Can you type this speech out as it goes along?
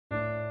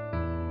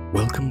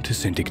Welcome to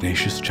St.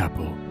 Ignatius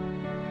Chapel.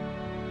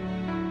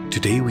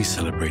 Today we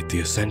celebrate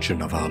the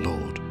Ascension of our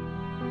Lord.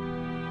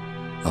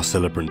 Our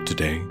celebrant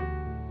today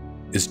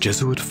is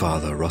Jesuit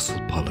Father Russell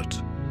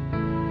Pollitt.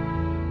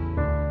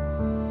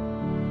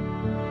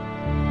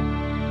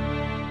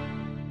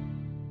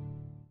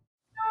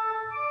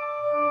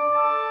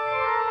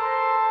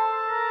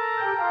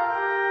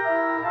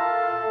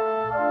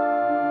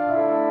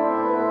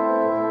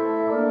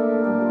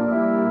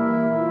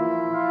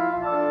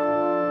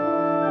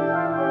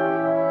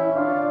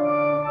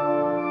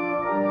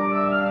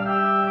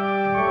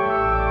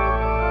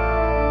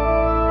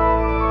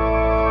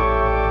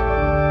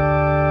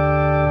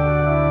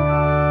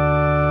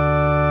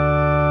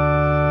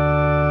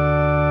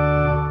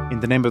 In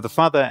the name of the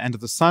Father, and of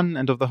the Son,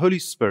 and of the Holy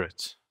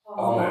Spirit.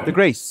 Amen. The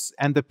grace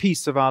and the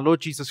peace of our Lord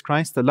Jesus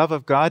Christ, the love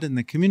of God, and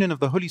the communion of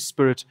the Holy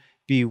Spirit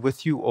be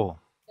with you all.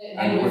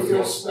 And with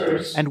your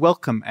spirit. And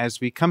welcome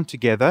as we come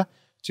together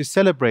to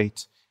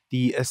celebrate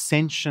the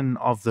Ascension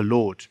of the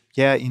Lord.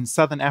 Here in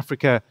Southern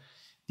Africa,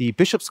 the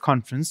Bishops'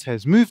 Conference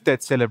has moved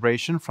that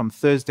celebration from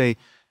Thursday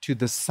to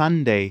the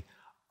Sunday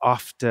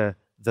after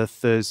the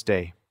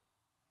Thursday.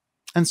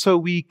 And so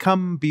we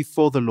come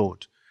before the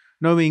Lord,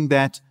 knowing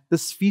that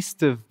this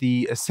feast of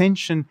the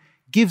Ascension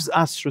gives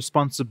us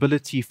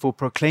responsibility for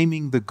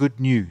proclaiming the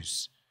good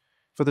news.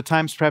 For the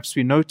times perhaps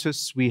we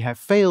notice we have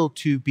failed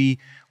to be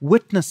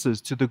witnesses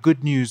to the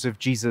good news of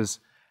Jesus,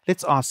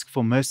 let's ask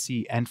for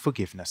mercy and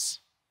forgiveness.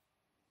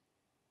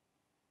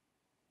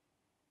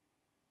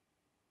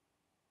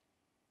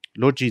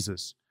 Lord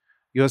Jesus,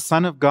 you are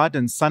Son of God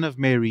and Son of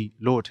Mary,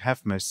 Lord,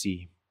 have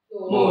mercy.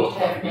 Lord,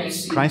 have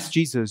mercy. Christ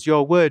Jesus,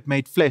 your Word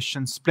made flesh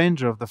and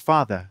splendor of the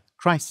Father,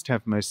 Christ,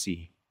 have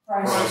mercy.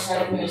 Christ,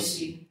 have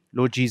mercy.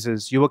 Lord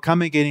Jesus, you will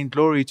come again in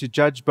glory to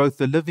judge both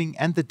the living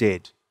and the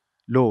dead.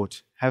 Lord,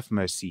 have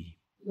mercy.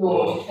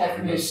 Lord,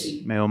 have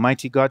mercy. May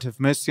Almighty God have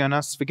mercy on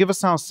us, forgive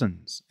us our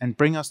sins, and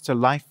bring us to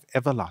life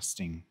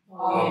everlasting.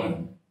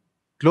 Amen.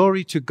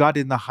 Glory to God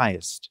in the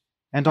highest,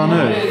 and on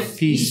earth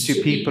peace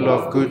to people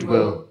of good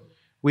will.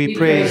 We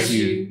praise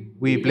you,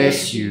 we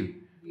bless you,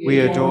 we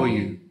adore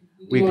you,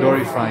 we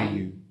glorify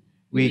you.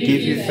 We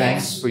give you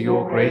thanks for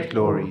your great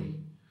glory.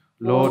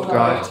 Lord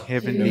God,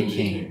 heavenly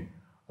King,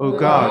 O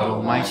God,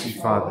 Almighty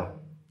Father,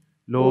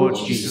 Lord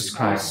Jesus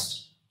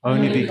Christ,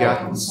 only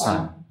begotten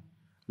Son,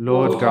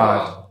 Lord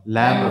God,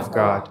 Lamb of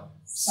God,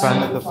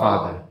 Son of the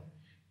Father,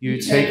 you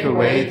take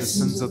away the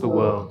sins of the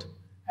world,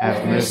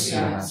 have mercy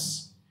on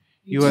us.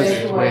 You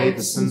take away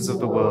the sins of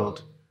the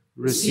world,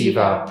 receive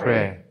our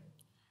prayer.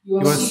 You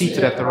are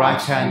seated at the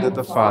right hand of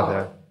the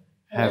Father,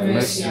 have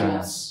mercy on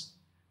us.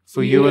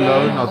 For you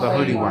alone are the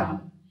Holy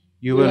One,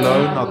 you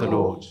alone are the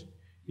Lord.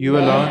 You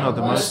alone are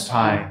the Most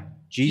High,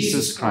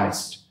 Jesus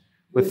Christ,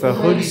 with the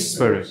Holy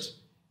Spirit,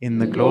 in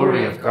the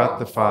glory of God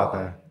the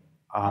Father.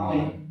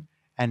 Amen.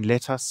 And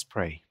let us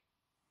pray.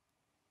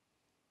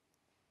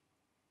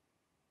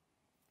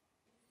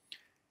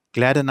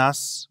 Gladden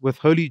us with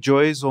holy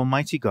joys,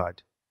 Almighty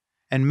God,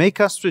 and make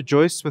us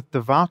rejoice with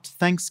devout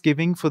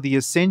thanksgiving for the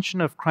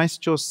ascension of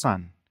Christ your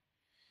Son.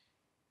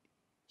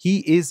 He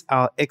is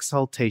our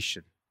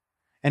exaltation,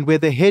 and where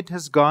the head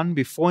has gone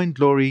before in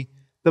glory,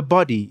 the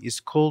body is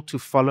called to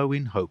follow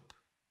in hope.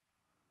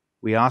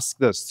 We ask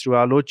this through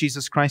our Lord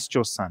Jesus Christ,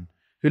 your Son,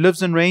 who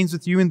lives and reigns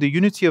with you in the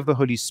unity of the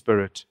Holy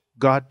Spirit,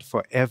 God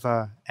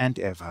forever and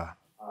ever.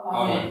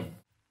 Amen.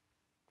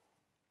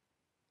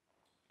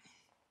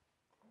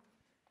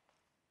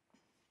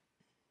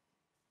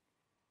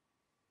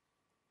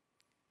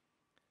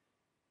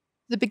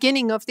 The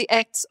beginning of the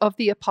Acts of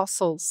the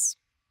Apostles.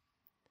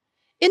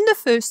 In the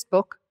first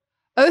book,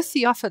 O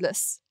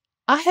Theophilus,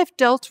 I have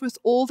dealt with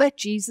all that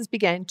Jesus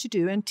began to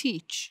do and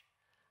teach,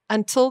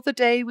 until the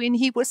day when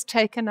he was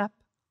taken up,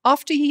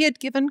 after he had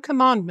given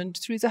commandment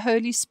through the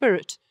Holy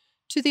Spirit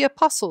to the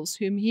apostles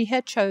whom he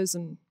had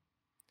chosen.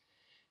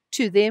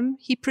 To them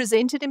he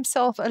presented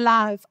himself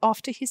alive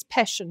after his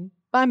passion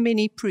by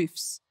many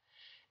proofs,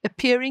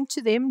 appearing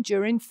to them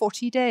during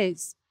 40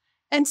 days,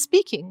 and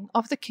speaking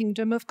of the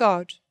kingdom of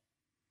God.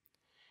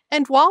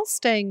 And while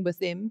staying with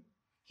them,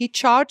 he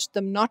charged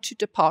them not to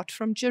depart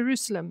from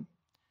Jerusalem,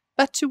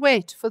 but to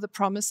wait for the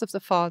promise of the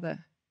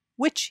Father,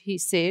 which, he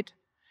said,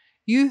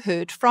 you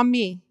heard from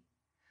me.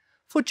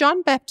 For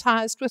John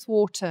baptized with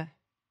water,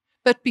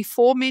 but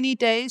before many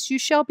days you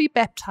shall be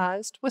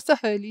baptized with the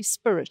Holy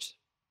Spirit.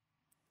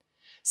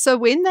 So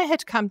when they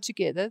had come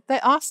together, they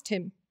asked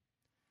him,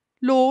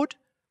 Lord,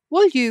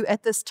 will you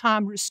at this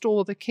time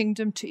restore the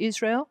kingdom to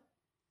Israel?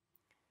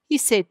 He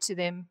said to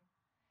them,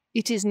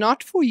 it is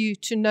not for you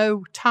to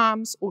know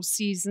times or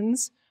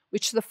seasons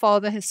which the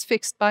Father has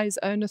fixed by his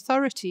own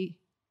authority,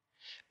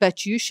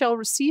 but you shall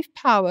receive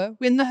power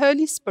when the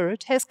Holy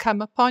Spirit has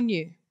come upon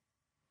you.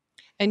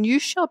 And you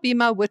shall be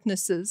my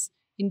witnesses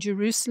in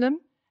Jerusalem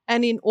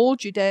and in all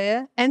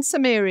Judea and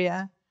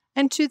Samaria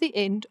and to the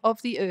end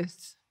of the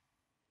earth.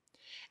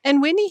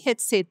 And when he had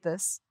said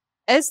this,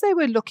 as they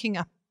were looking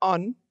up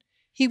on,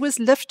 he was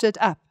lifted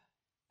up,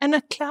 and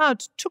a cloud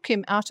took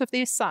him out of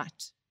their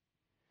sight.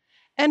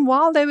 And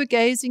while they were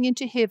gazing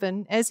into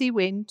heaven as he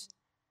went,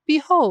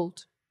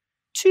 behold,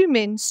 2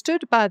 men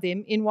stood by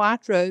them in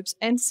white robes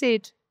and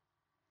said,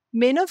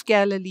 Men of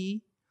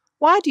Galilee,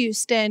 why do you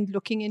stand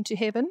looking into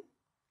heaven?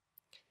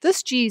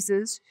 This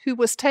Jesus, who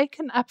was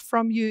taken up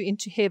from you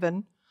into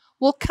heaven,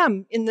 will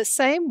come in the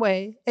same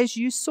way as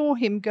you saw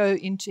him go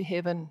into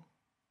heaven.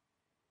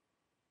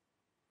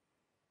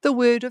 The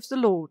word of the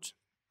Lord.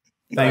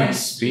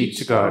 Thanks be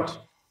to God.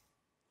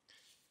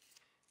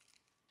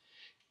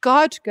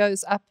 God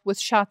goes up with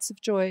shouts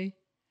of joy.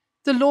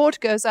 The Lord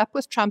goes up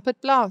with trumpet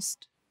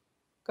blast.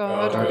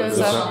 God goes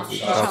up with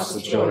shouts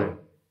of joy.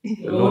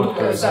 The Lord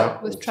goes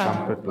up with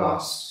trumpet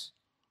blast.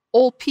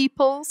 All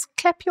peoples,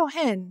 clap your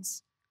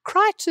hands.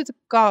 Cry to the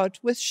God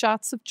with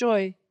shouts of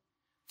joy.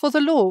 For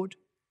the Lord,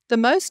 the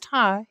Most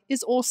High,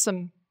 is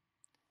awesome,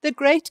 the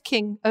great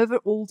King over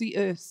all the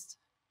earth.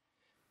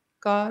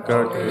 God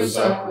goes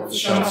up with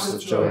shouts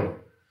of joy.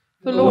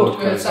 The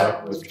Lord goes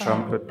up with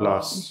trumpet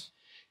blast.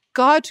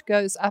 God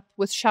goes up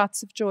with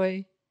shouts of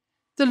joy.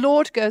 The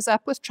Lord goes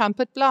up with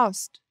trumpet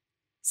blast.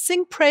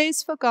 Sing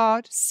praise for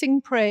God,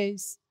 sing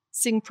praise.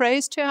 Sing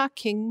praise to our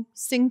King,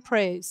 sing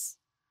praise.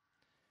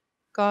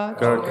 God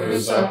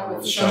goes up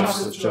with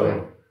shouts of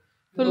joy.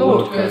 The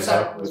Lord goes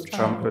up with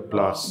trumpet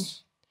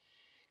blast.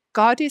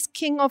 God is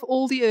King of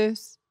all the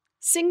earth.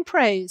 Sing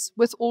praise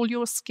with all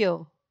your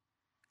skill.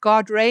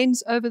 God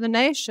reigns over the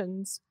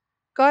nations.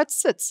 God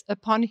sits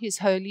upon his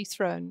holy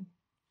throne.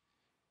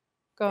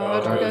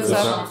 God goes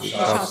up with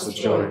shouts of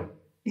joy.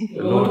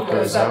 The Lord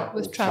goes up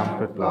with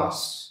trumpet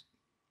blast.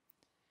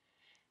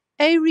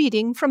 A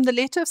reading from the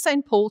letter of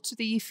St. Paul to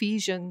the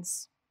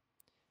Ephesians.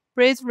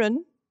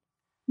 Brethren,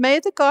 may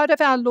the God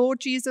of our Lord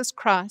Jesus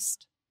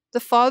Christ, the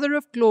Father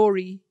of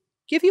glory,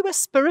 give you a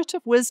spirit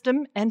of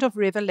wisdom and of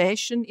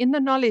revelation in the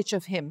knowledge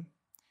of him,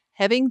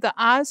 having the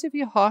eyes of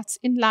your hearts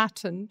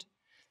enlightened,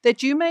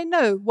 that you may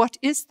know what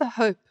is the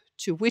hope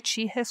to which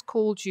he has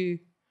called you,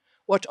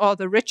 what are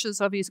the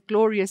riches of his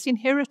glorious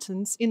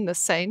inheritance in the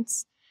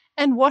saints,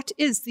 and what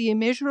is the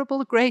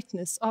immeasurable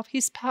greatness of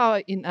his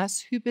power in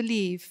us who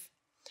believe,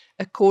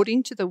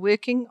 according to the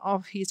working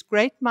of his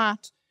great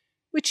might,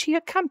 which he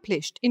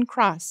accomplished in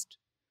Christ,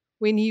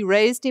 when he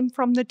raised him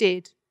from the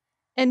dead,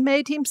 and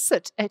made him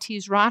sit at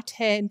his right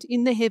hand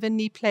in the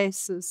heavenly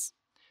places,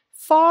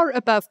 far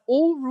above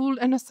all rule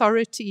and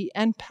authority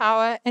and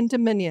power and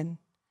dominion,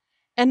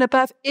 and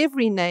above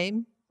every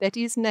name that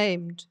is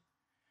named,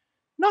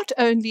 not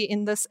only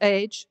in this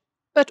age,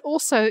 but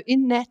also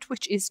in that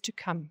which is to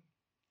come.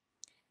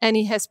 And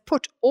he has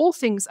put all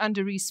things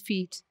under his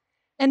feet,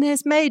 and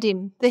has made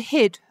him the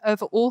head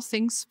over all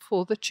things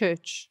for the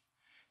church,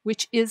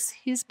 which is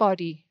his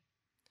body,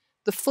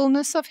 the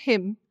fullness of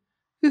him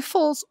who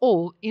fills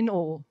all in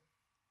all.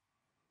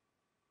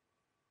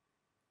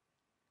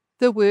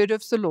 The word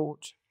of the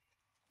Lord.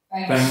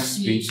 Thanks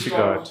be to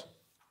God.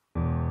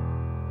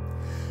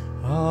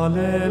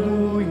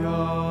 Alleluia,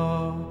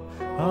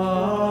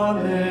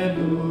 alleluia,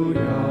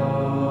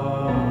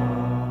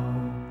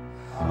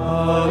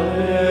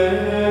 alleluia.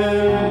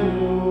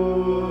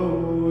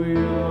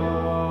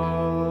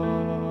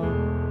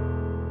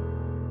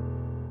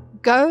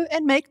 Go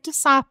and make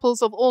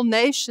disciples of all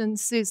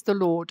nations, says the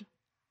Lord.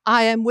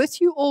 I am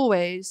with you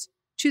always,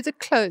 to the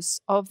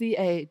close of the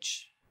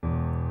age.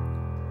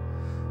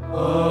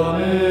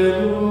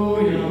 Alleluia,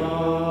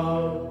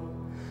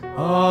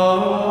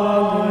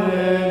 alleluia,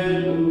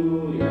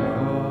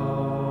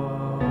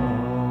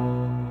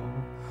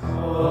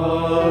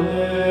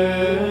 alleluia.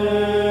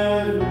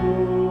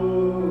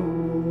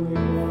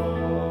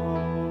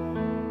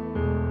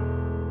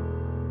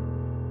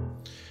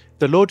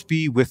 The Lord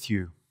be with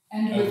you.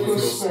 And with your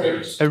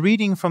spirit. A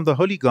reading from the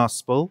Holy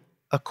Gospel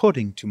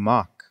according to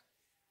Mark.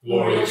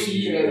 Glory to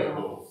you, O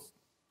Lord.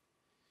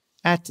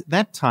 At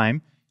that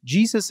time,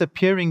 Jesus,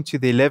 appearing to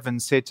the 11,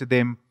 said to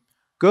them,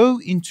 Go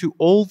into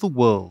all the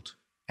world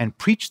and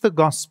preach the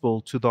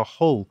gospel to the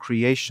whole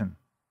creation.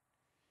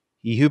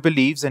 He who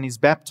believes and is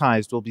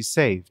baptized will be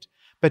saved,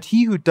 but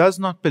he who does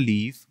not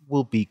believe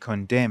will be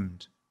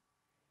condemned.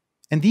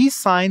 And these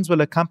signs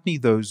will accompany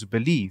those who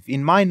believe.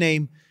 In my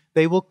name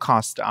they will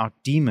cast out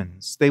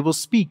demons. They will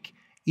speak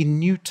in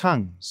new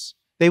tongues.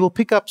 They will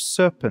pick up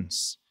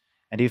serpents.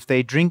 And if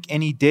they drink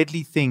any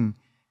deadly thing,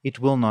 it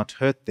will not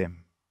hurt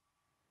them.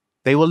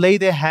 They will lay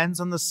their hands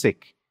on the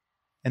sick,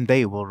 and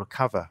they will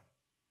recover.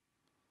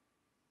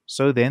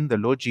 So then the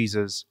Lord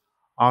Jesus,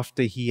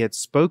 after he had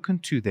spoken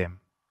to them,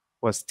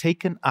 was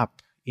taken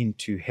up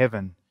into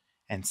heaven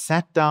and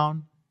sat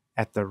down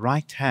at the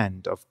right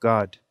hand of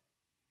God.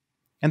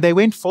 And they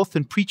went forth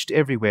and preached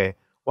everywhere,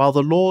 while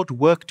the Lord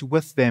worked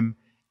with them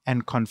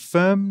and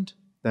confirmed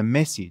the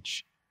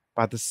message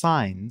by the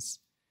signs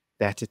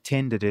that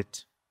attended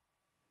it.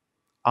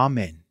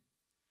 Amen.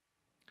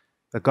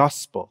 The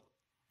Gospel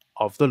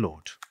of the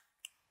Lord.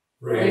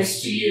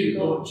 Praise to you,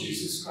 Lord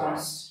Jesus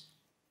Christ.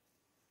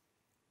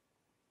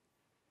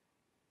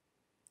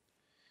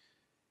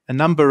 A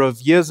number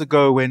of years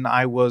ago, when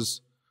I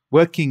was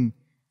working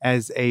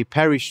as a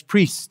parish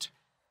priest,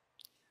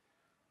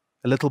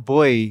 a little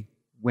boy,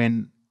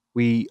 when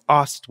we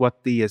asked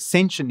what the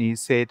Ascension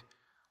is, said,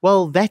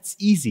 well, that's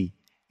easy.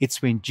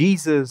 It's when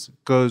Jesus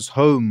goes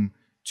home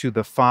to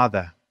the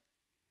Father.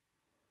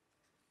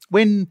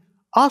 When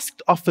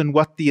asked often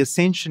what the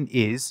Ascension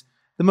is,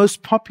 the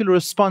most popular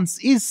response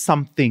is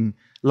something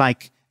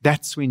like,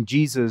 that's when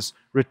Jesus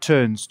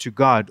returns to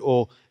God,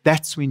 or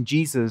that's when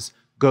Jesus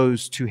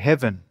goes to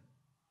heaven.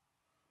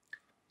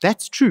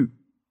 That's true,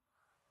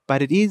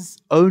 but it is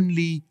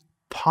only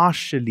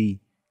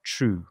partially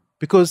true,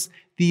 because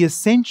the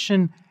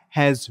Ascension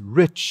has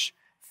rich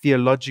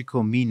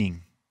theological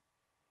meaning.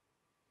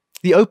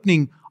 The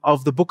opening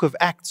of the book of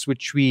Acts,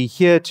 which we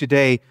hear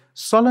today,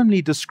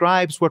 solemnly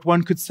describes what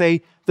one could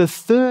say the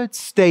third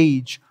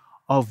stage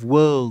of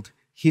world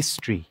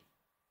history.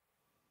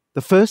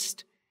 The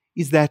first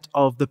is that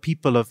of the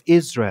people of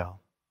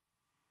Israel.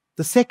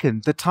 The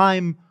second, the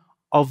time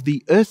of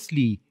the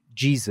earthly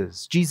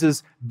Jesus,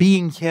 Jesus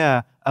being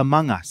here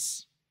among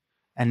us.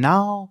 And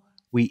now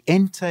we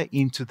enter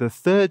into the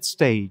third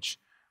stage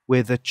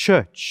where the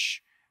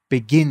church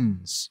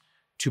begins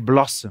to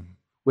blossom,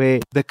 where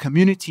the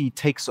community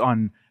takes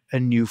on a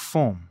new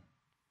form.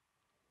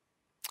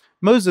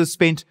 Moses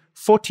spent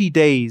 40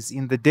 days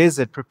in the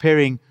desert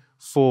preparing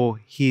for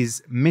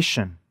his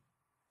mission.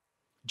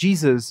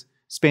 Jesus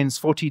spends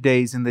 40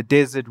 days in the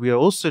desert, we are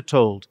also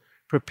told,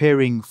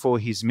 preparing for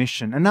his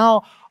mission. And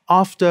now,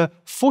 after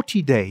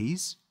 40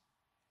 days,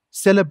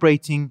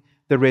 celebrating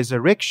the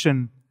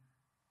resurrection,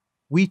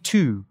 we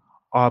too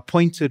are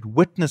appointed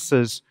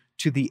witnesses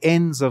to the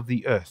ends of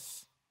the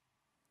earth.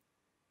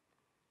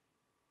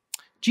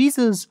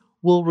 Jesus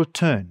will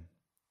return,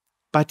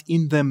 but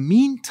in the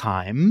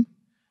meantime,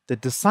 the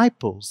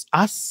disciples,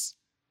 us,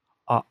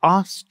 are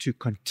asked to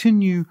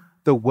continue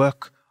the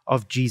work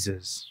of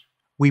Jesus.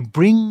 We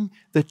bring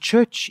the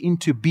church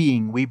into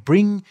being. We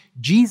bring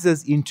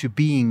Jesus into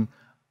being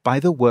by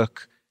the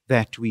work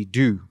that we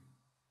do.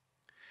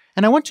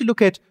 And I want to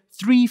look at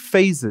three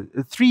phrases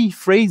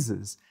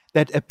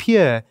that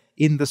appear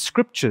in the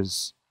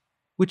scriptures,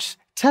 which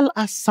tell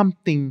us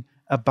something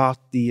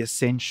about the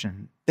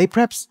Ascension. They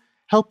perhaps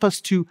help us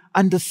to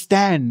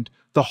understand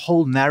the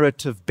whole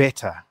narrative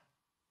better.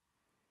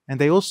 And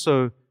they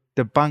also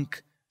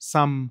debunk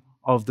some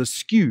of the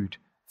skewed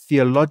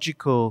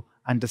theological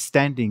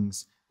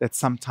understandings that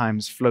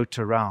sometimes float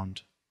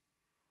around.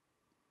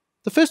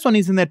 The first one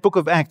is in that book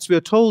of Acts. We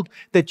are told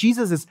that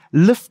Jesus is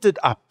lifted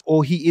up,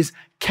 or he is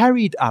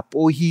carried up,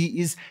 or he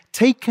is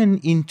taken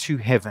into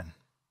heaven.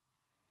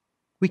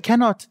 We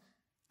cannot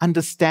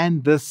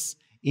understand this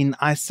in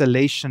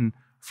isolation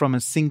from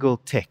a single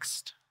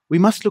text. We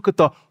must look at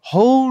the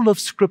whole of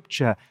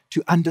Scripture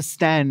to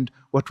understand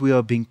what we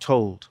are being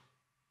told.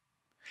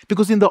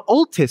 Because in the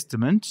Old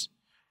Testament,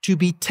 to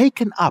be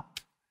taken up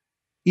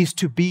is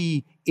to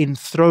be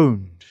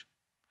enthroned.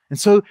 And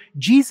so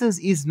Jesus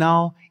is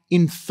now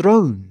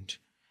enthroned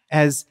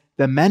as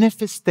the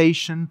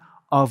manifestation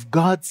of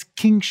God's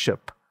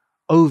kingship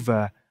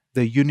over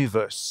the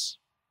universe.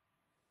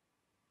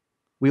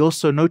 We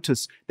also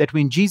notice that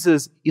when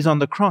Jesus is on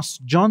the cross,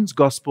 John's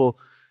Gospel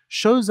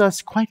shows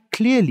us quite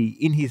clearly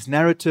in his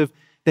narrative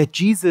that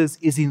Jesus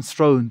is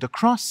enthroned. The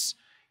cross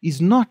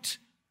is not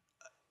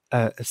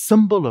a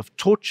symbol of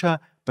torture,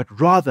 but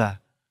rather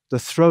the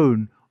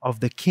throne of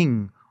the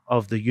King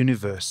of the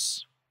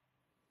universe.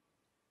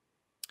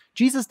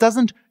 Jesus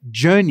doesn't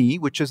journey,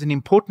 which is an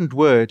important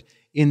word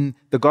in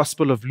the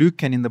Gospel of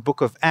Luke and in the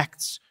book of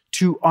Acts,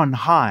 to on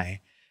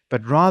high,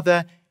 but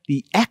rather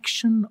the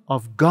action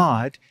of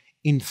God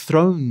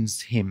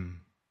enthrones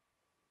him.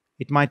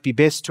 It might be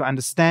best to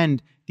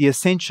understand the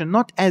Ascension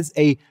not as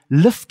a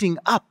lifting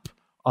up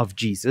of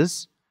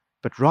Jesus,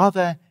 but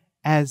rather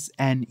as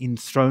an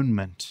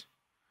enthronement.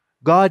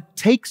 God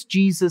takes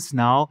Jesus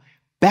now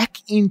back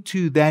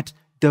into that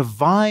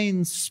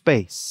divine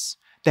space,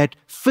 that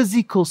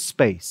physical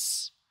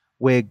space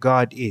where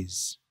God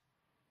is.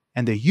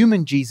 And the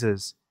human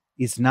Jesus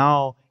is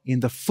now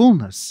in the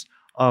fullness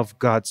of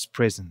God's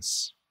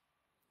presence.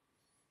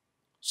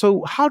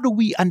 So how do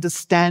we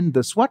understand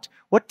this? What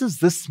does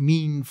this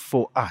mean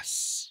for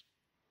us?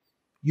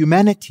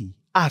 Humanity,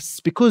 us,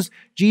 because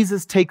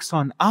Jesus takes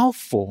on our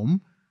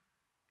form,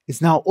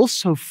 is now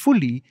also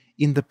fully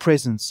in the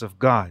presence of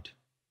God.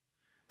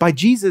 By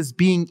Jesus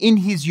being in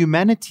his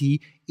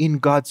humanity in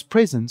God's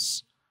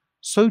presence,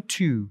 so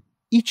too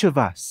each of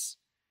us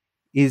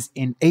is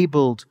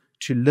enabled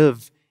to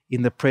live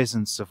in the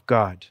presence of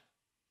God.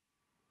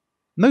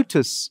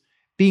 Notice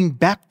being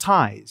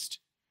baptized,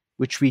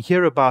 which we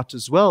hear about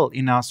as well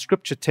in our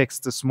scripture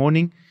text this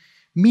morning,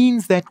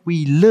 means that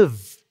we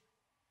live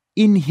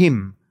in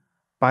him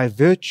by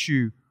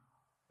virtue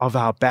of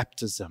our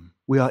baptism.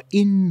 We are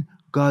in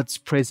God's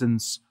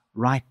presence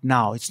right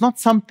now. It's not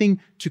something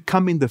to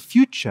come in the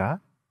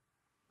future,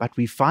 but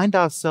we find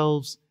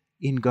ourselves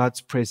in God's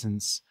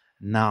presence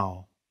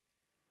now.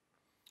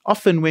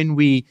 Often when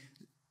we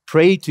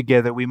pray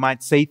together, we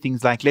might say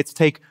things like, let's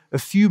take a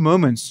few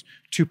moments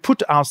to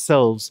put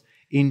ourselves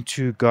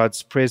into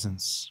God's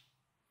presence.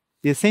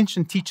 The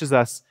Ascension teaches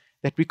us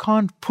that we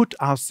can't put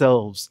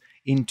ourselves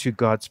into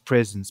God's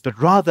presence, but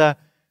rather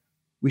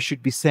we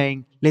should be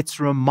saying, let's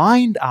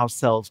remind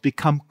ourselves,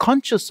 become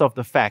conscious of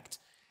the fact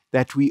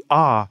that we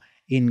are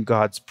in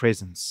God's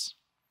presence.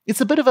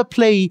 It's a bit of a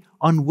play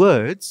on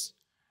words,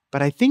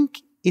 but I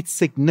think it's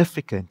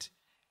significant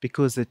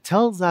because it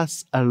tells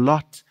us a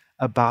lot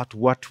about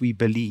what we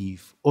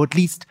believe, or at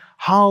least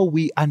how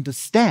we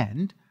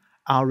understand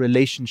our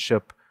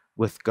relationship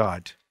with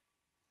God.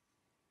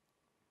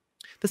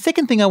 The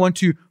second thing I want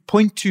to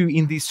point to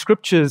in these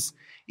scriptures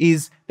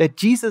is that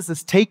Jesus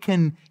is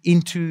taken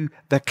into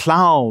the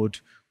cloud,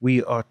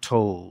 we are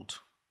told.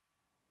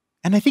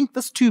 And I think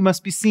this too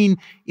must be seen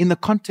in the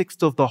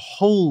context of the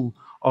whole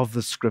of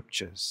the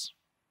scriptures.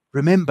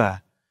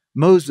 Remember,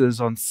 Moses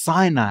on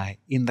Sinai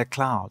in the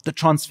cloud. The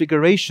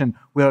transfiguration,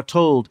 we are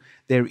told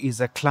there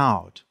is a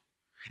cloud.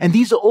 And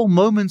these are all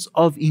moments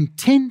of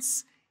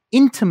intense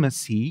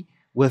intimacy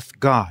with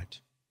God.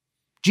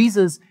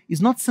 Jesus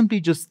is not simply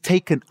just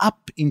taken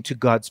up into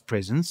God's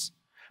presence,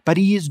 but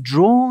he is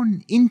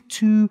drawn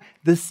into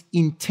this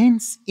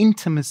intense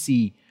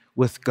intimacy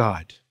with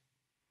God.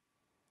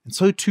 And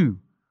so too,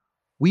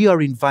 we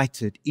are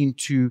invited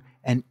into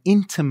an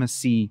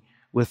intimacy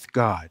with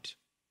God.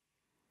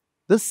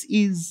 This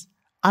is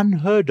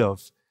unheard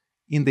of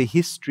in the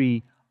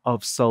history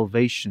of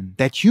salvation,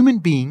 that human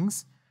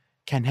beings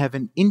can have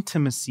an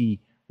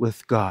intimacy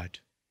with God.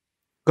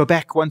 Go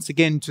back once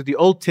again to the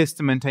Old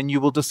Testament and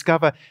you will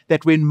discover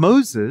that when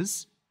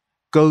Moses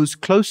goes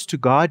close to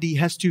God, he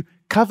has to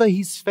cover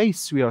his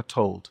face, we are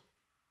told.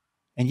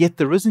 And yet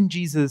the risen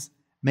Jesus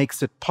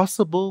makes it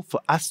possible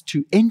for us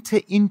to enter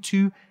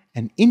into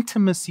an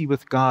intimacy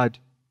with God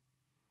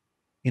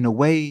in a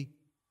way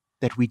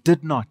that we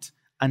did not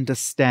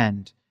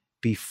understand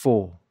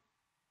before.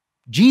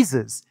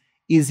 Jesus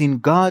is in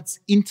God's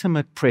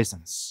intimate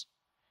presence,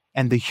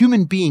 and the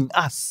human being,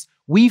 us,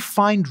 we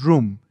find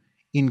room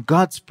in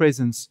God's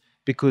presence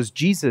because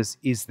Jesus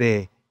is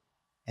there,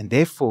 and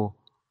therefore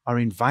are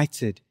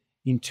invited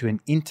into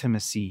an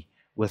intimacy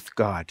with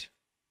God.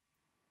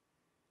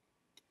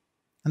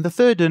 And the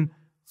third and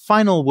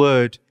final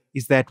word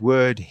is that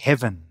word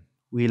heaven.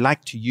 We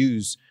like to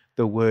use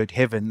the word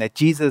heaven, that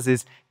Jesus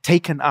is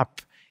taken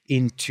up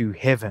into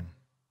heaven.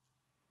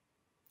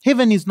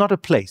 Heaven is not a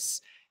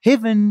place.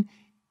 Heaven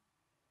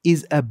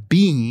is a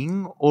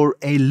being or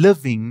a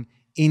living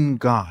in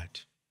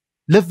God,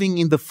 living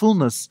in the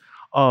fullness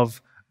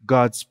of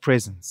God's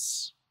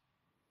presence.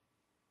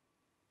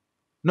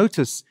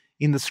 Notice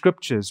in the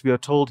scriptures we are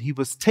told he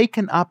was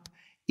taken up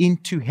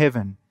into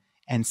heaven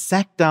and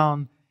sat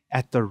down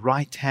at the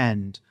right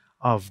hand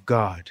of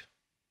God.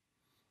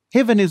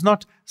 Heaven is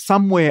not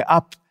somewhere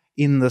up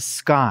in the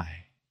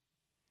sky.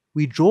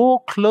 We draw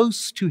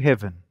close to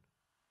heaven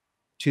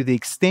to the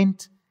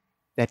extent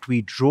that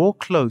we draw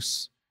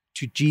close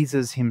to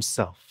Jesus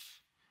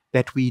himself,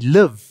 that we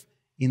live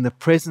in the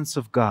presence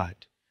of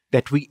God,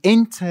 that we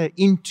enter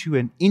into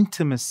an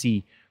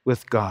intimacy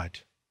with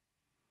God.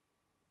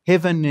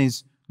 Heaven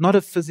is not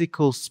a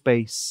physical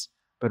space,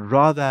 but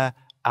rather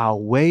our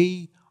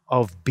way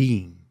of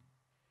being.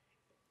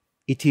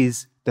 It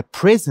is the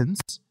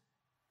presence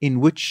in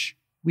which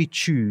we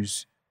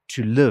choose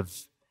to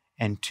live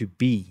and to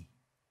be.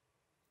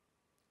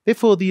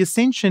 Therefore, the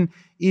Ascension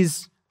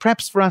is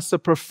perhaps for us a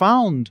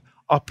profound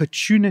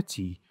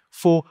opportunity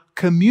for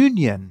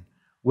communion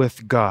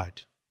with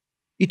God.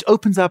 It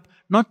opens up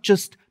not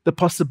just the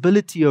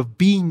possibility of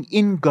being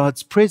in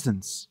God's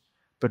presence,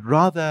 but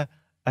rather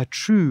a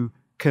true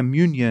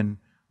communion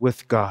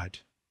with God.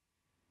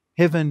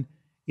 Heaven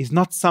is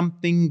not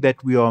something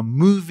that we are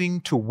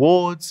moving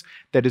towards,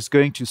 that is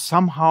going to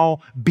somehow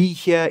be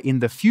here in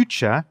the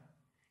future.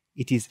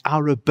 It is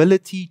our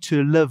ability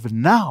to live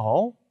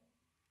now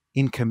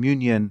in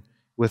communion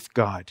with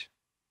God.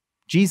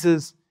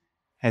 Jesus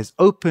has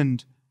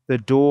opened the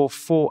door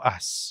for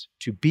us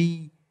to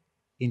be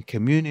in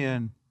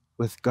communion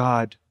with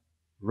God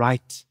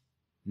right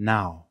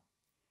now.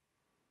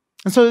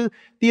 And so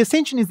the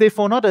Ascension is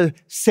therefore not a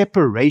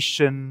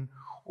separation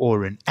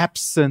or an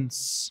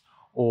absence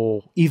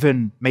or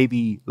even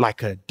maybe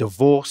like a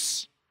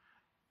divorce,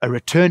 a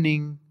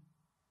returning,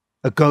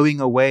 a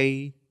going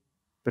away,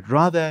 but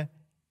rather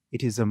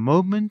it is a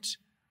moment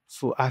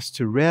for us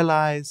to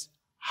realize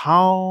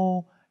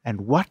how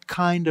and what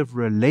kind of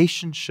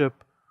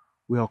relationship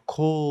we are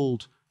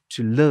called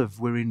to live,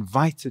 we're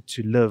invited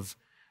to live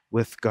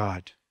with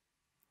God.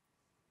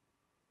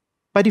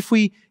 But if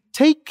we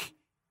take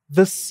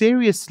this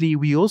seriously,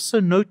 we also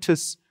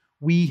notice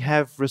we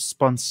have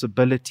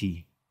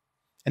responsibility.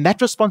 And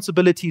that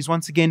responsibility is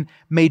once again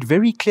made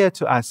very clear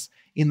to us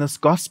in this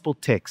gospel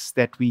text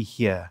that we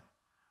hear.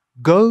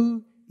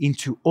 Go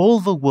into all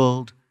the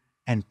world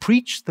and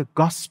preach the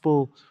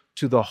gospel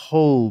to the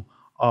whole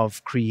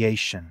of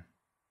creation.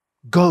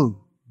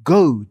 Go,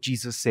 go,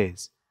 Jesus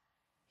says.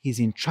 He's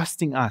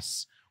entrusting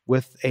us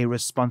with a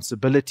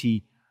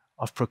responsibility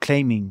of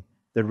proclaiming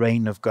the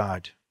reign of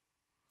God.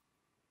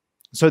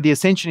 So the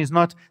Ascension is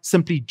not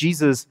simply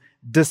Jesus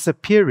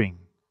disappearing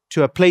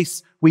to a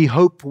place we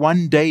hope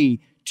one day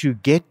to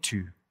get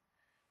to.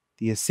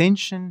 The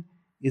Ascension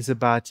is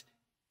about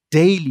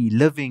daily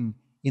living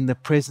in the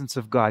presence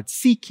of God,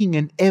 seeking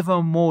an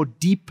ever more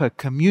deeper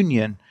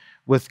communion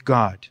with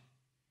God,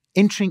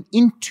 entering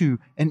into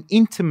an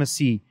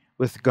intimacy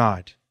with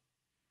God.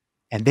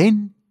 And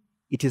then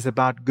it is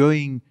about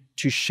going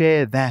to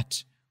share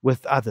that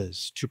with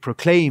others, to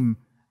proclaim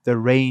the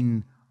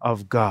reign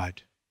of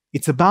God.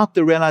 It's about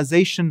the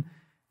realization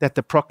that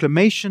the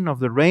proclamation of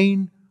the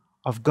reign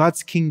of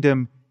God's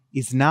kingdom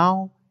is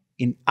now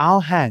in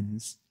our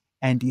hands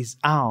and is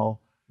our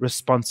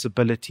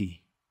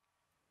responsibility.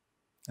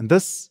 And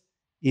this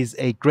is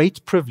a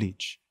great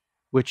privilege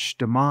which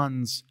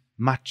demands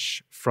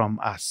much from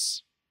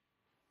us.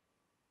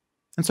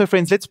 And so,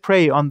 friends, let's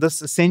pray on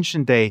this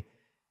Ascension Day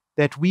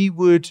that we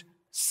would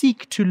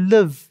seek to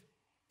live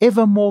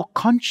ever more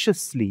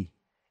consciously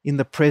in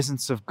the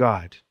presence of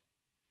God.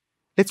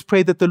 Let's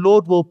pray that the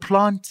Lord will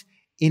plant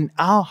in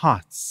our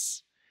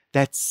hearts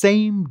that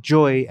same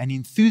joy and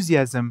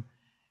enthusiasm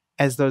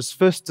as those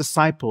first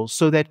disciples,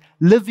 so that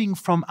living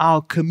from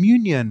our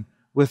communion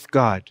with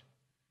God,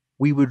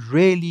 we would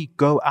really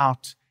go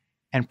out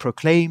and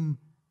proclaim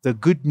the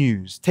good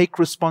news, take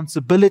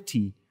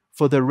responsibility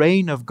for the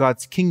reign of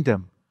God's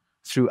kingdom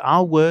through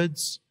our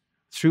words,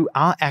 through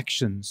our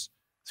actions,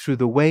 through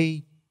the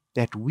way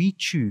that we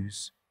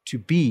choose to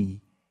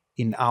be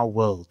in our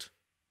world,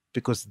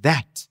 because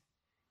that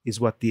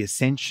is what the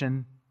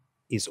Ascension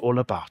is all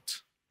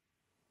about.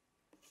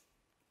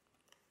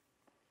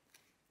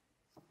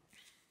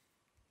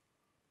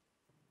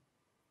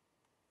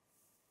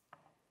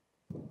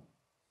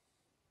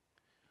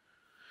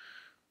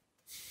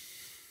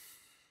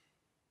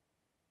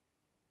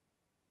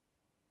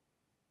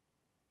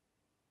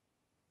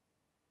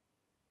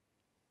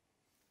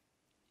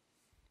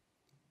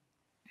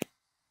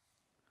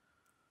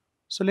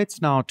 So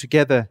let's now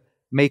together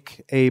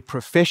make a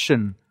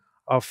profession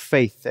of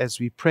faith as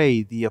we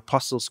pray the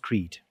Apostles'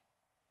 Creed.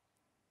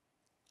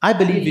 I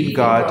believe in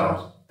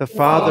God, the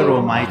Father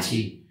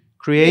Almighty,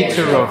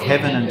 creator of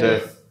heaven and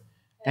earth,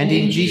 and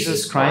in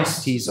Jesus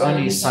Christ, his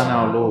only Son,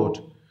 our Lord,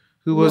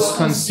 who was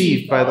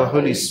conceived by the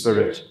Holy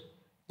Spirit,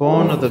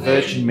 born of the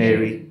Virgin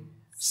Mary,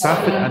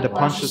 suffered under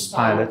Pontius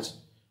Pilate,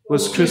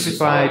 was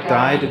crucified,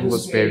 died, and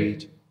was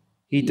buried.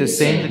 He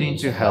descended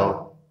into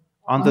hell.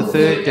 On the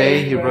third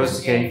day he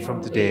rose again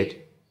from the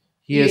dead.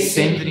 He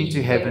ascended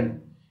into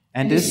heaven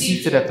and is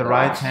seated at the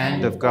right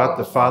hand of God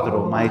the Father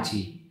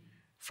Almighty.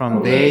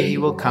 From there he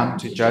will come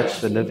to judge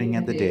the living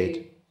and the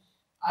dead.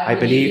 I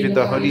believe in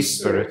the Holy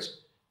Spirit,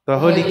 the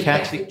Holy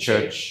Catholic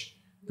Church,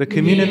 the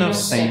communion of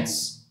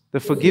saints,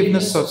 the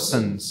forgiveness of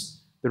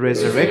sins, the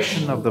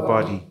resurrection of the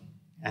body,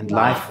 and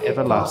life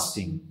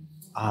everlasting.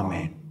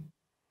 Amen.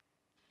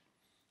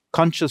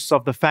 Conscious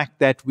of the fact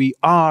that we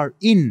are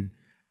in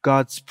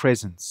God's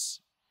presence,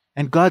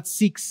 and God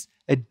seeks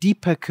a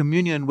deeper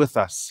communion with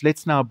us,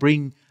 let's now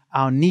bring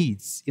our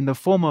needs in the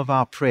form of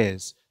our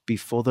prayers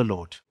before the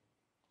Lord.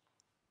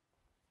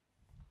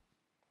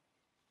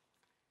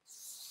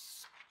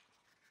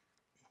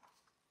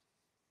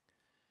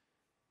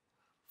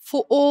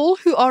 For all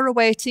who are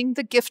awaiting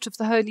the gift of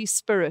the Holy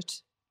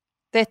Spirit,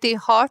 that their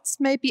hearts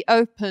may be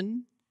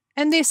open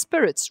and their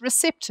spirits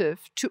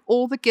receptive to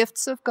all the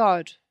gifts of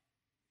God.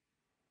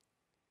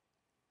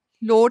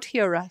 Lord,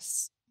 hear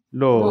us.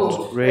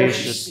 Lord,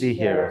 graciously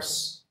hear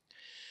us.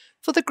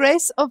 For the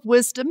grace of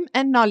wisdom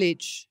and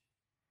knowledge,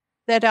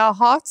 that our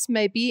hearts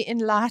may be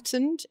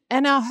enlightened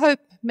and our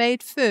hope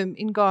made firm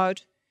in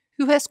God,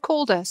 who has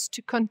called us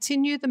to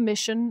continue the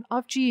mission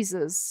of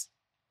Jesus.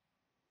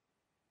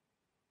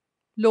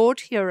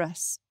 Lord, hear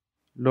us.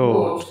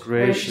 Lord,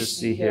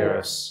 graciously hear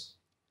us.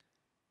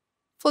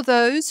 For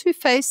those who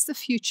face the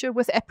future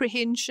with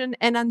apprehension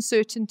and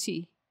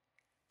uncertainty,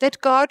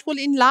 that God will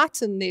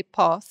enlighten their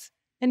path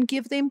and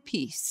give them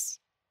peace.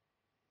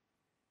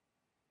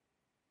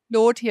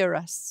 Lord, hear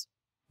us.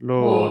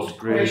 Lord,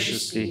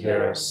 graciously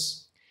hear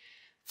us.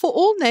 For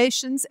all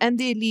nations and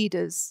their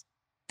leaders,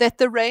 that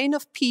the reign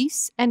of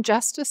peace and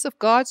justice of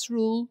God's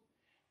rule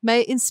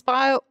may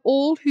inspire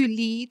all who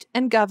lead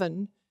and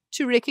govern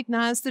to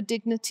recognize the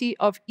dignity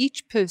of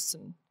each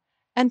person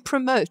and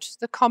promote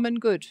the common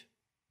good.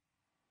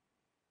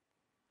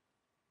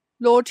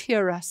 Lord,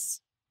 hear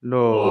us.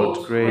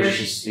 Lord,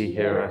 graciously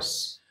hear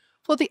us.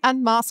 For the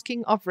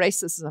unmasking of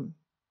racism,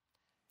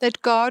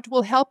 that God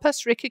will help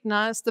us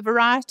recognize the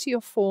variety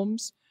of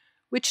forms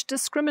which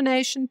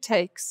discrimination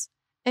takes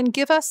and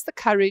give us the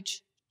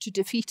courage to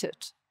defeat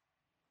it.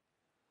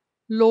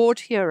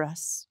 Lord, hear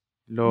us.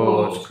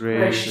 Lord,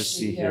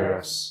 graciously hear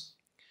us.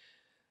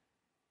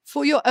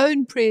 For your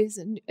own prayers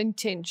and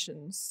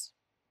intentions.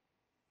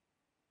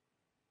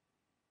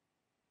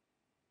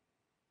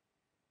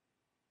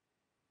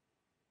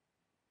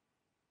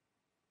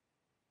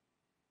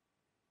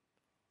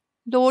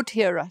 Lord,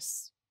 hear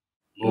us.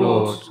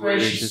 Lord,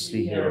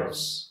 graciously hear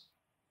us.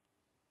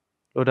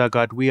 Lord our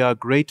God, we are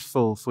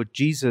grateful for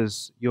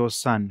Jesus, your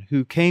Son,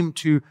 who came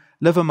to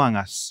live among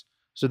us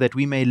so that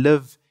we may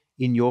live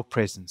in your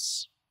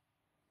presence.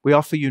 We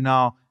offer you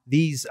now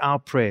these our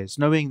prayers,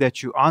 knowing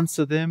that you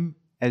answer them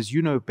as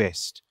you know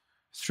best,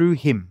 through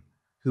him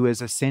who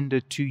has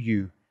ascended to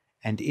you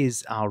and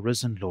is our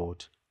risen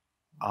Lord.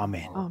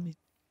 Amen. Amen.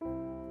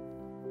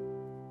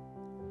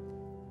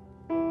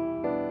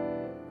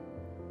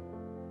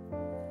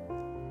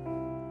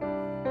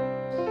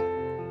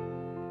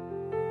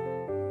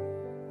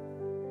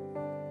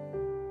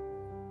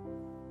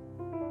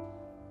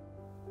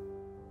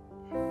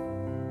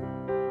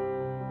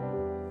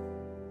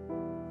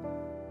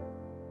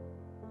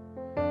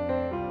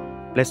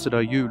 Blessed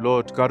are you,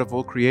 Lord, God of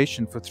all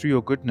creation, for through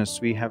your goodness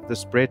we have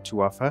this bread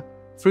to offer,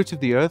 fruit of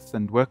the earth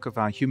and work of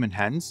our human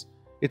hands.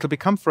 It will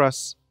become for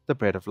us the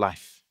bread of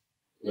life.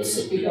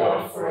 Blessed be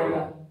God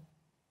forever.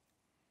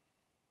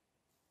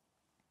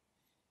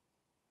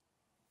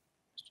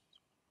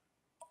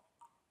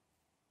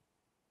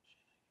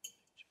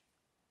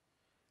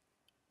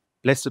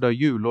 Blessed are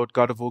you, Lord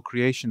God of all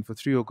creation, for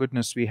through your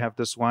goodness we have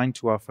this wine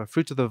to offer,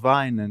 fruit of the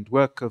vine and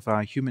work of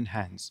our human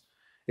hands.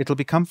 It will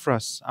become for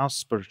us our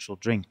spiritual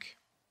drink.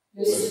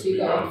 Blessed be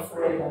God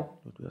forever.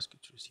 Lord, we ask you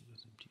to receive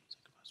us empty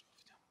sacrifice of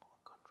the humble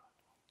and contrite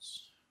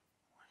hearts.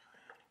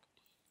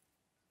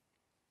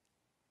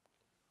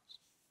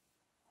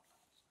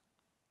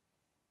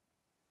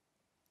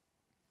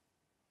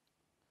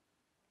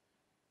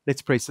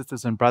 Let's pray,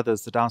 sisters and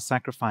brothers, that our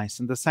sacrifice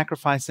and the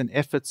sacrifice and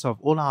efforts of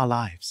all our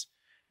lives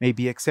may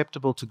be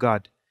acceptable to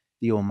God,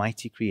 the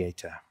Almighty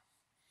Creator.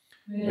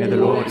 May the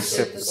Lord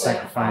accept the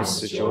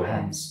sacrifice at your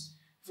hands,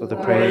 for the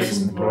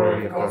praise and the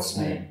glory of God's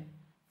name,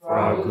 for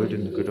our good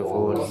and the good of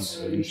all his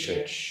holy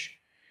church.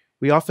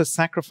 We offer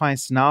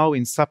sacrifice now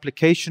in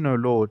supplication, O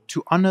Lord,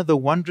 to honor the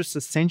wondrous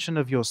ascension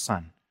of your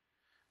Son.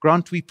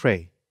 Grant, we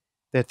pray,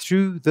 that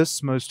through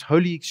this most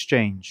holy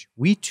exchange,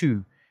 we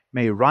too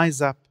may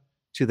rise up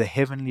to the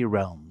heavenly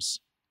realms.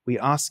 We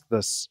ask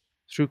this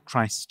through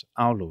Christ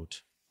our Lord.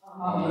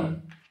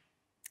 Amen.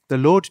 The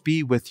Lord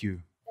be with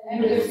you.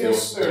 And with your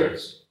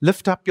spirit.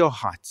 Lift up your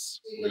hearts.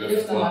 We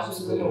lift them up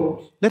to the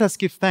Lord. Let us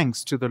give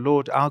thanks to the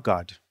Lord our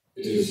God.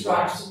 It is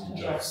right and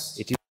just.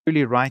 It is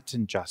truly right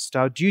and just,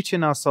 our duty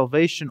and our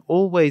salvation,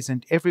 always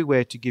and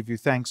everywhere to give you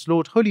thanks,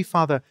 Lord, Holy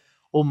Father,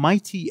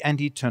 Almighty and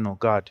eternal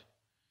God.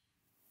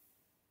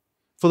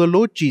 For the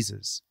Lord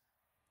Jesus,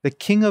 the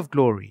King of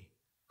glory,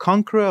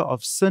 conqueror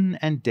of sin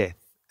and death,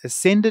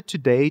 ascended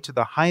today to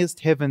the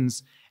highest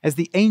heavens as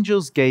the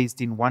angels gazed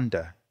in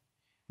wonder.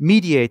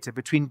 Mediator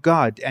between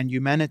God and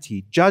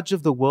humanity, judge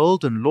of the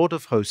world and Lord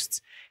of hosts,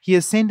 he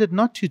ascended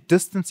not to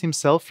distance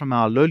himself from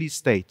our lowly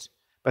state,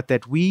 but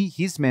that we,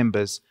 his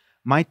members,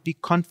 might be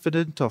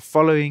confident of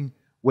following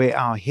where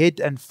our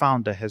head and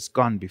founder has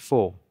gone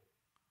before.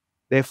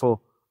 Therefore,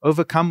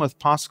 overcome with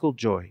paschal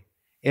joy,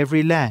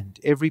 every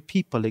land, every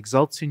people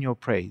exults in your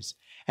praise,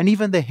 and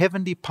even the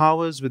heavenly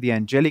powers with the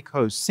angelic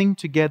hosts sing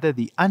together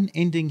the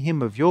unending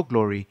hymn of your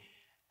glory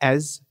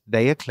as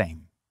they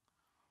acclaim.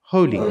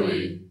 Holy,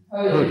 Holy,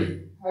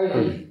 holy, holy,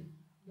 holy,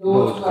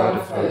 Lord God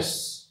of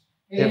hosts,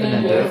 heaven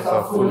and earth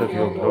are full of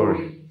your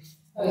glory.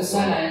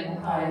 Hosanna in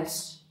the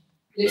highest.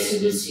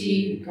 Blessed is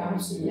he who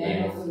comes in the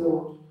name of the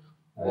Lord.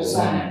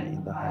 Hosanna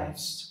in the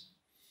highest.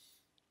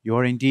 you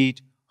are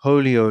indeed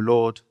holy, O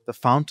Lord, the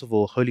fount of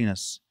all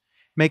holiness.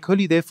 Make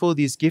holy, therefore,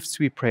 these gifts,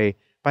 we pray,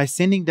 by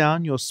sending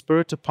down your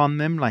Spirit upon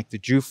them like the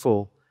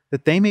dewfall,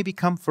 that they may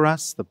become for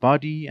us the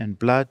body and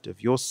blood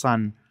of your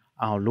Son,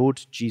 our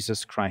Lord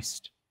Jesus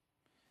Christ.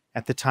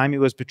 At the time he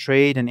was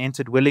betrayed and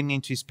entered willingly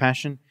into his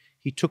passion,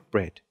 he took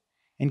bread,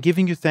 and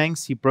giving you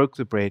thanks, he broke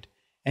the bread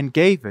and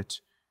gave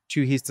it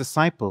to his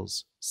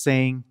disciples,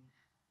 saying,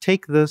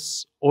 Take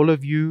this, all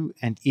of you,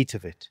 and eat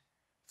of it,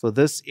 for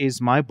this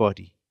is my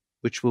body,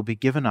 which will be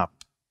given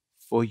up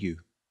for you.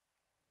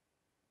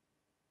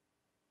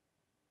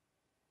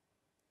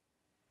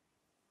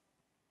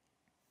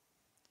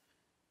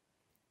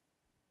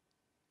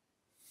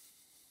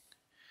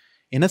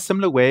 In a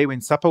similar way, when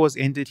supper was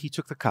ended, he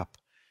took the cup,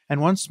 and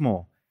once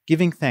more,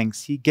 giving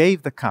thanks, he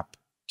gave the cup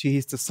to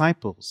his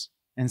disciples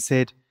and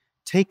said,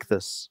 Take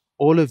this,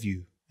 all of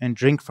you, and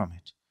drink from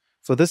it,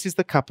 for this is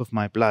the cup of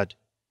my blood,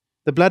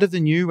 the blood of the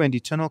new and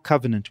eternal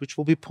covenant, which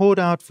will be poured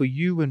out for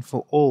you and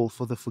for all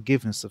for the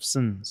forgiveness of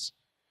sins.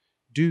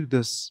 Do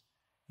this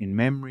in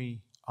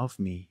memory of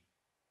me.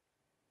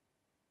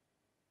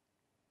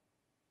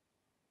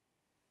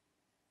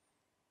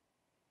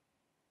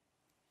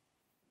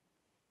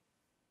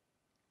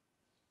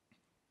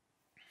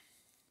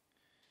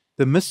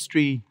 The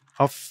mystery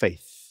of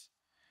faith.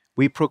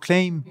 We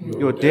proclaim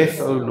your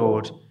death, O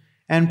Lord,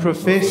 and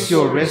profess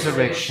your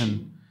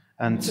resurrection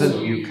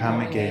until you come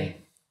again.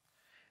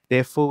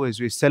 Therefore, as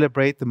we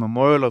celebrate the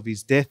memorial of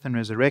his death and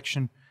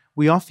resurrection,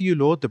 we offer you,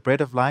 Lord, the bread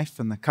of life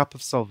and the cup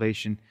of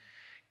salvation,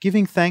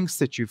 giving thanks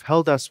that you've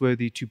held us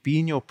worthy to be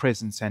in your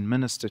presence and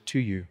minister to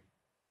you.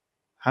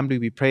 Humbly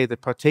we pray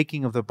that,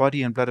 partaking of the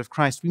body and blood of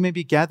Christ, we may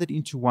be gathered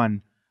into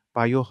one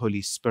by your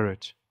Holy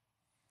Spirit.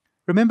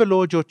 Remember,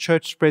 Lord, your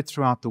church spread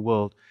throughout the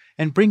world,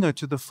 and bring her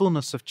to the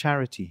fullness of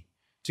charity,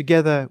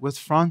 together with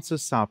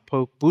Francis, our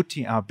Pope,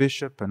 Buti, our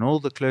Bishop, and all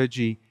the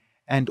clergy,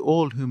 and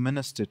all who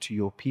minister to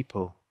your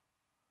people.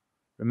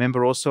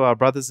 Remember also our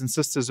brothers and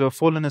sisters who have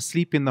fallen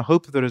asleep in the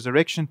hope of the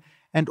resurrection,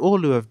 and all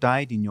who have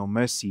died in your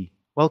mercy.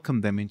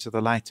 Welcome them into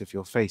the light of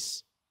your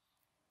face.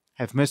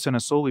 Have mercy on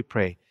us all, we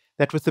pray,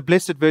 that with the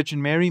Blessed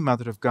Virgin Mary,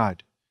 Mother of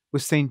God,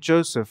 with Saint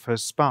Joseph, her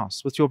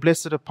spouse, with your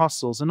blessed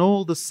apostles, and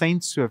all the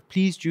saints who have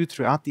pleased you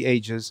throughout the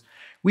ages,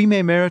 we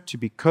may merit to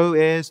be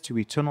co-heirs to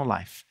eternal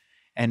life,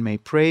 and may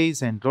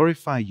praise and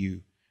glorify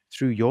you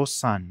through your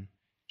Son,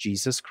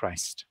 Jesus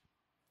Christ.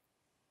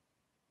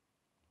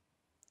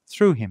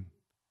 Through him,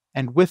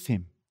 and with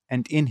him,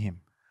 and in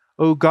him,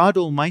 O God,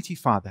 Almighty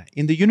Father,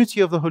 in the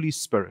unity of the Holy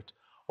Spirit,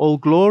 all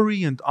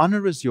glory and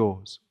honor is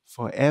yours,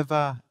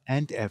 forever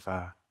and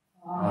ever.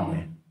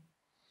 Amen.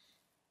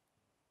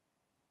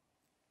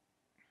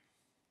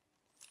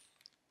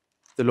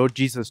 The Lord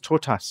Jesus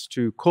taught us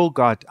to call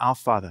God our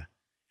Father,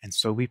 and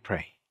so we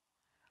pray.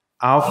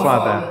 Our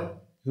Father,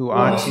 who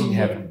art in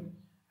heaven,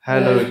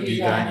 hallowed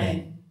be thy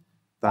name.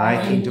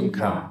 Thy kingdom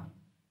come,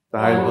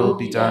 thy will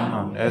be done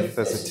on earth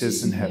as it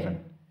is in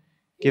heaven.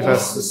 Give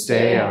us this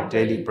day our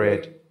daily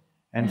bread,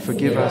 and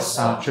forgive us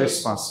our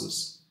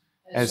trespasses,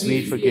 as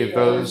we forgive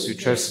those who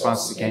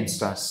trespass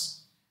against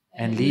us.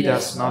 And lead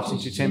us not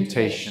into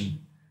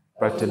temptation,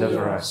 but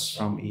deliver us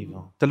from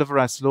evil. Deliver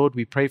us, Lord,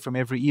 we pray, from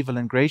every evil,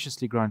 and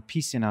graciously grant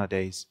peace in our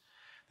days,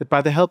 that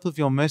by the help of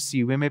your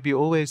mercy we may be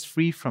always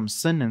free from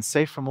sin and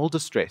safe from all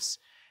distress,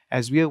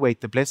 as we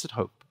await the blessed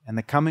hope and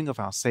the coming of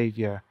our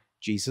Saviour,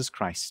 Jesus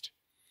Christ.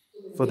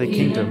 For the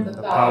kingdom,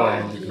 the power,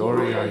 and the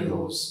glory are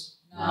yours,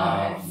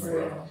 now and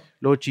forever.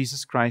 Lord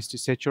Jesus Christ, who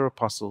said to your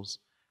apostles,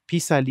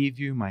 "Peace I leave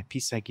you, my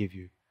peace I give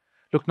you,"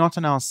 look not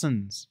on our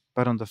sins,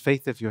 but on the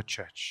faith of your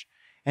church,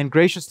 and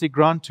graciously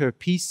grant her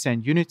peace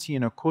and unity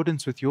in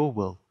accordance with your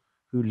will,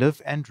 who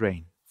live and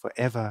reign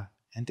forever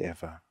and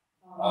ever.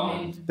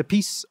 Amen. The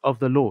peace of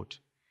the Lord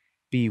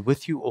be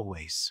with you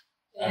always.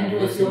 And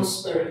with your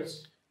spirit.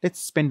 Let's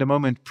spend a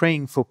moment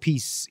praying for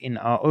peace in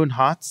our own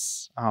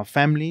hearts, our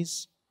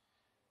families,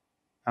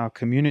 our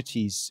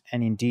communities,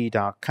 and indeed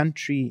our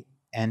country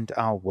and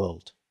our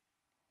world.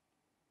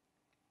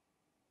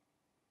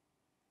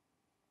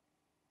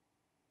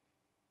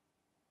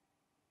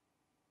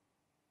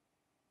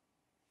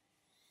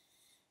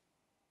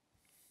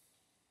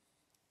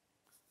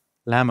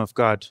 Lamb of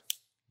God,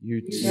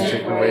 you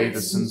take away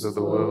the sins of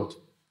the world,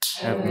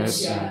 have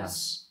mercy on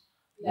us.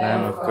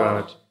 Lamb of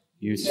God,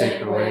 you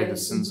take away the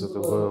sins of the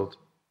world,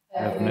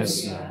 have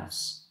mercy on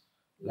us.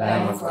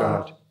 Lamb of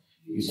God,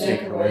 you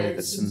take away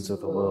the sins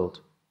of the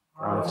world,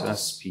 grant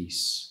us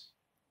peace.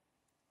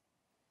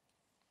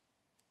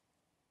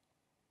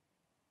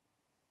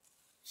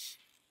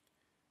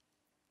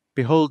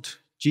 Behold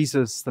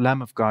Jesus, the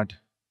Lamb of God.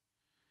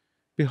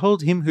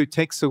 Behold him who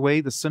takes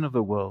away the sin of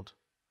the world.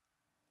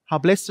 How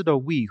blessed are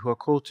we who are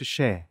called to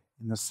share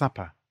in the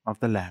supper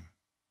of the Lamb.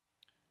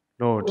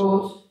 Lord,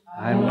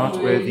 I am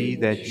not worthy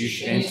that you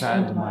should enter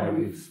under my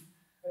roof,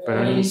 but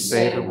only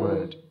say the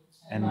word,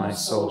 and my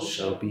soul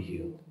shall be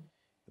healed.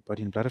 The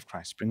body and blood of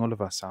Christ bring all of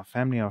us, our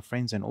family, our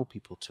friends, and all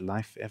people to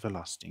life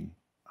everlasting.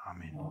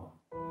 Amen.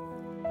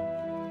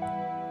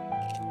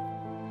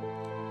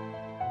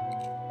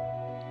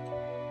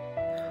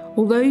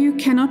 Although you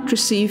cannot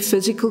receive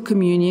physical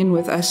communion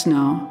with us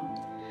now,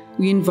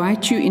 we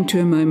invite you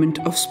into a moment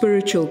of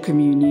spiritual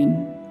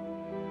communion.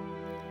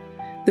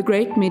 The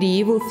great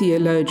medieval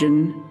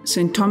theologian,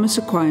 St. Thomas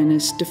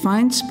Aquinas,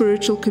 defined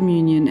spiritual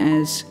communion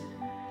as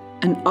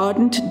an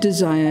ardent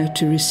desire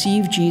to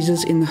receive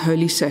Jesus in the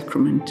Holy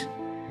Sacrament,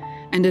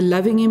 and a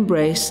loving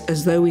embrace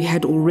as though we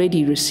had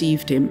already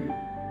received him.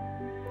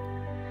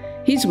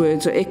 His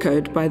words are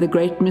echoed by the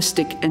great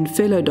mystic and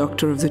fellow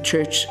doctor of the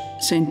Church,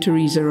 St.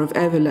 Teresa of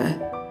Avila,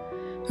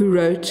 who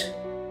wrote,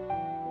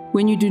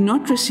 "When you do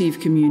not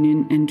receive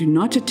communion and do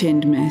not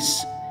attend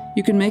Mass,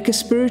 you can make a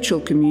spiritual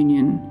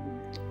communion,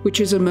 which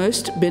is a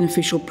most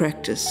beneficial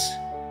practice.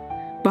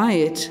 By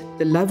it,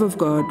 the love of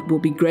God will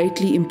be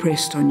greatly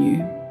impressed on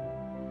you."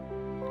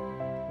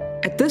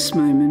 At this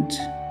moment,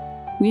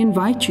 we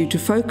invite you to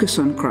focus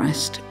on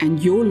Christ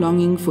and your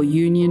longing for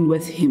union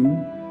with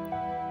him.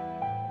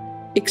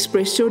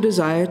 Express your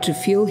desire to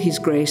feel his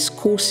grace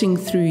coursing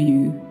through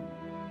you,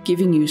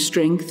 giving you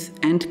strength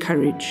and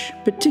courage,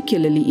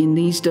 particularly in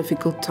these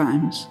difficult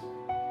times.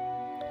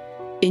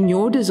 In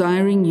your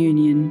desiring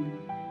union,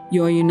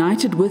 you are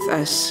united with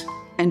us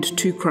and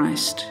to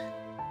Christ.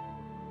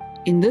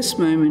 In this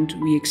moment,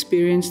 we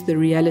experience the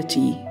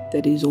reality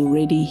that is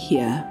already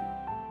here.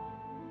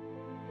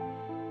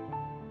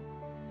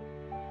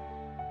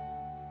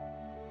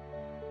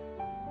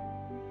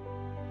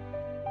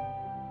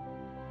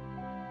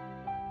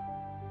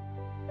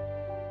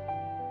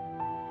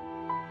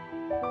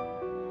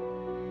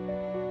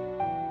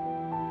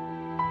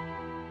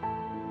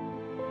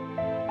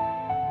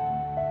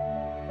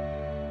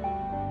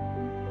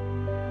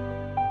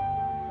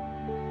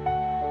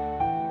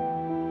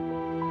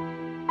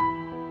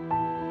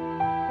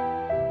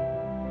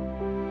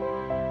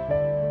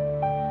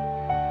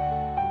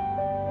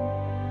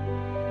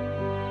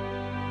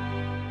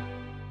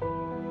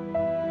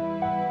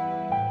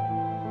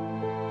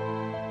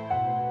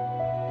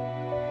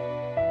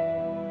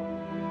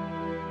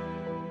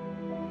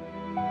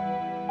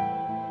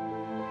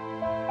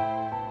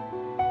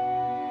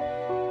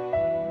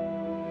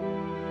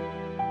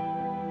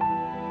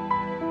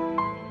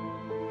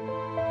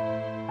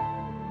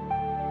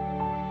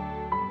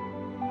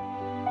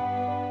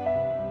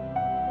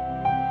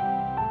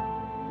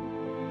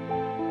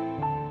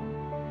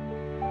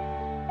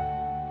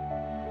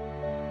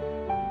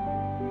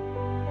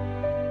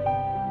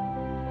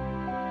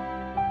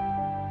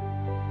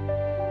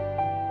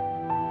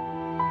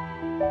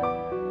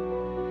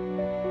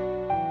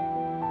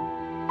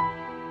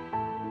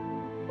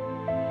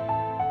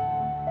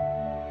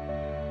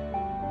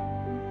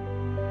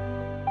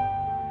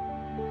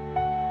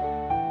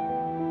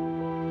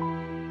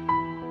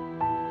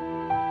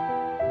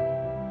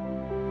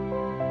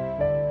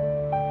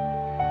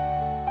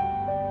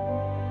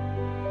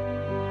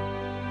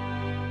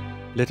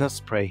 Let us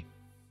pray.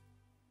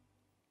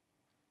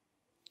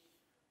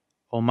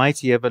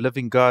 Almighty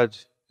ever-living God,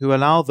 who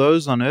allow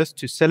those on earth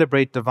to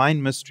celebrate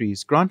divine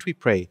mysteries, grant, we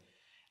pray,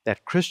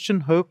 that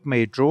Christian hope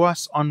may draw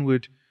us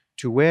onward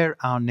to where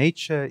our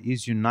nature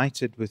is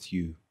united with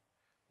you.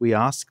 We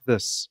ask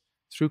this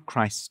through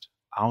Christ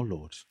our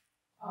Lord.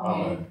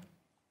 Amen.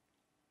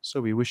 So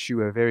we wish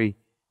you a very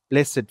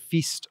blessed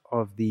feast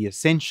of the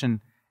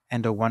Ascension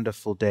and a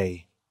wonderful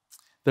day.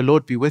 The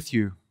Lord be with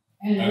you.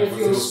 And with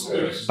your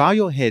spirit. Bow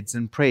your heads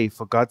and pray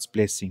for God's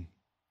blessing.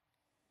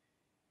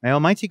 May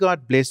Almighty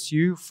God bless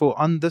you, for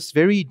on this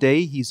very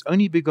day His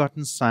only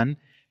begotten Son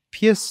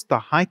pierced the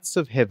heights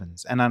of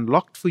heavens and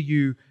unlocked for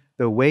you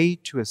the way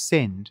to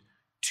ascend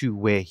to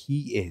where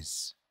He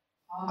is.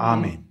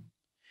 Amen.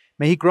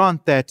 May He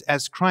grant that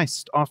as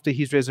Christ, after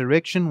His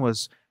resurrection,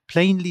 was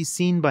plainly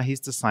seen by His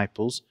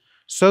disciples,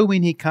 so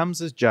when He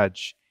comes as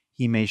judge,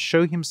 He may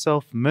show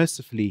Himself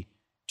mercifully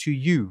to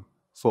you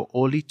for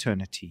all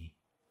eternity.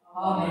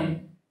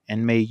 Amen.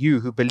 And may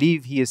you, who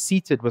believe He is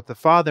seated with the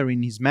Father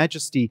in His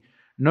majesty,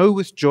 know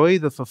with joy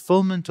the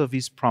fulfillment of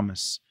His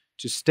promise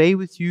to stay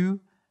with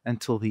you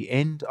until the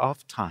end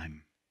of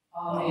time.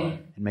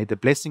 Amen. And may the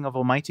blessing of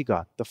Almighty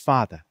God, the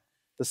Father,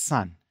 the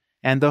Son,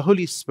 and the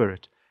Holy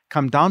Spirit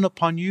come down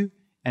upon you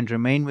and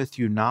remain with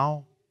you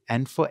now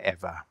and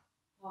forever.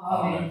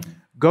 Amen.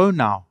 Go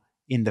now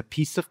in the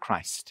peace of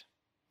Christ.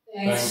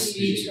 Thanks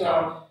be to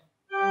God.